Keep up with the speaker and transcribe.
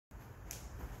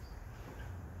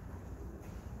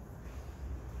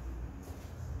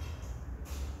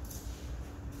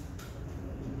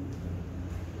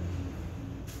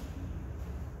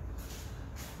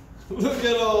Look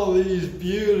at all these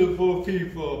beautiful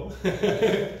people.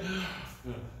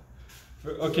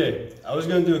 Okay, I was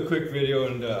going to do a quick video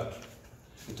and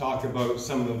talk about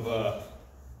some of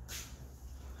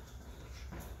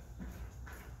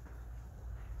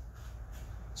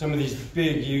these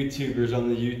big YouTubers on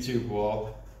the YouTube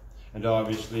wall, and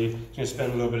obviously going to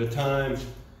spend a little bit of time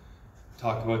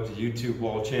talk about the YouTube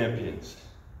wall champions,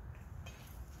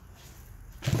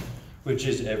 which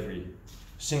is every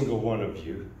single one of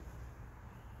you,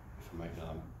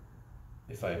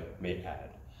 if I may add.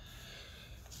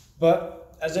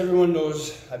 But as everyone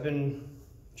knows, I've been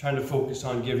trying to focus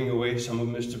on giving away some of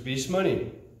Mr.Beast's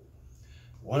money,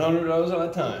 $100 at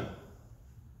a time.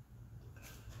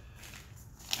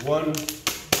 One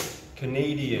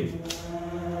Canadian,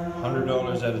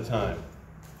 $100 at a time.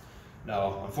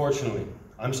 Now, unfortunately,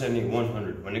 I'm sending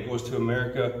 100. When it goes to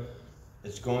America,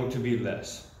 it's going to be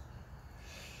less.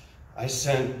 I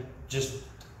sent, just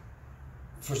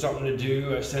for something to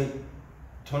do, I sent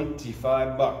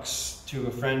 25 bucks to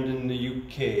a friend in the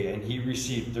UK, and he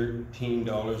received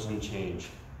 $13 and change.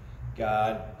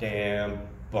 God damn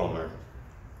bummer.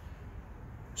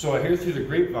 So I hear through the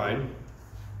grapevine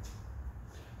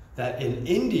that in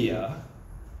India,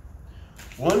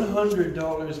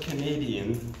 $100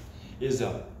 Canadian is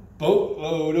a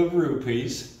boatload of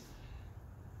rupees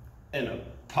and a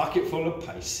pocket full of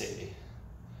paise.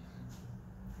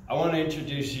 I want to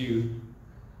introduce you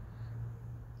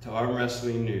to arm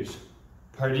wrestling news.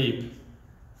 PARDEEP.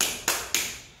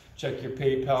 Check your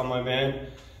PayPal, my man.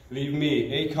 Leave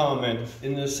me a comment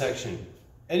in this section.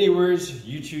 Any words,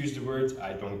 you choose the words.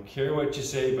 I don't care what you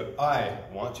say, but I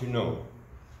want to know.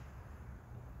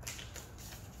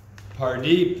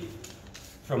 PARDEEP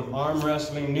from Arm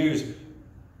Wrestling News.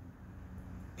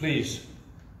 Please,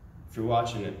 if you're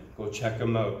watching it, go check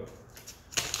them out.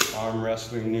 Arm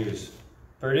Wrestling News.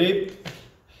 PARDEEP,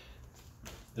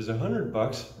 is 100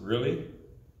 bucks really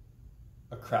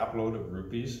a crap load of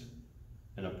rupees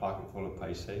and a pocket full of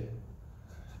paise?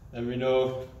 Let me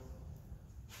know.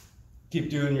 Keep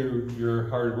doing your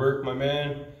hard work, my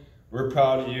man. We're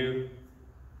proud of you.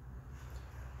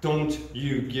 Don't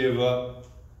you give up.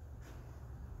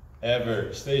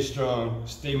 Ever. Stay strong,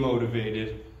 stay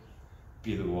motivated,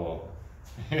 be the wall.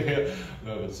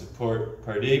 Love and support.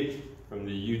 PARDEEP from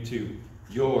the YouTube,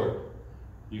 your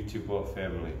YouTube wall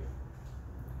family.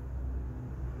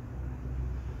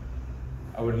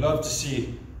 I would love to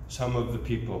see some of the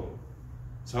people,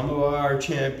 some of our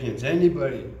champions,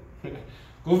 anybody.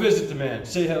 Go visit the man,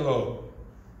 say hello.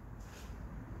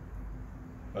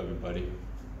 Love you, buddy.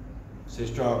 Stay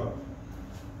strong.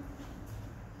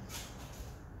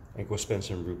 And go spend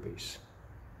some rupees.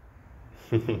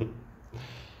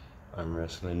 I'm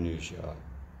Wrestling News, y'all.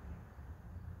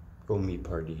 Go meet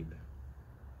PARDEEP.